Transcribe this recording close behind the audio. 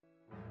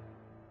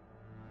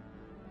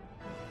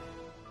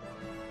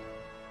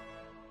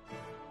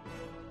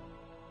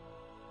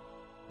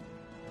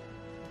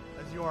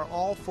are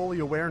all fully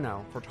aware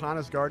now,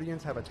 Cortana's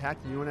Guardians have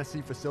attacked the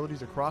UNSC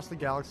facilities across the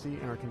galaxy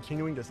and are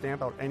continuing to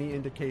stamp out any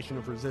indication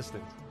of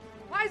resistance.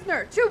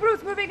 Eisner, 2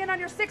 brutes moving in on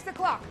your 6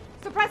 o'clock.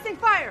 Suppressing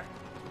fire.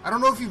 I don't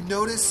know if you've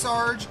noticed,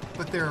 Sarge,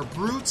 but there are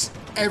brutes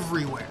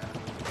everywhere.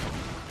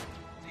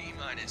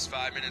 T-minus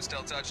 5 minutes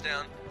till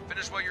touchdown.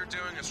 Finish what you're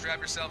doing and strap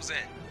yourselves in.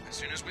 As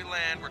soon as we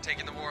land, we're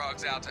taking the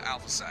Warhogs out to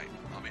Alpha Site.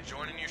 I'll be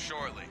joining you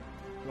shortly.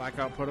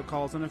 Blackout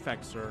protocol's in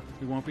effect, sir.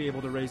 We won't be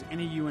able to raise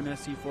any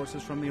UNSC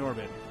forces from the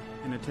orbit,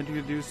 and attempting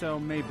to do so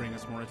may bring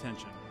us more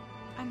attention.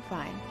 I'm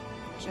fine.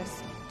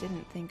 Just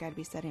didn't think I'd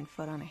be setting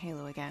foot on a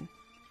Halo again.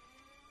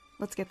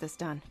 Let's get this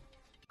done.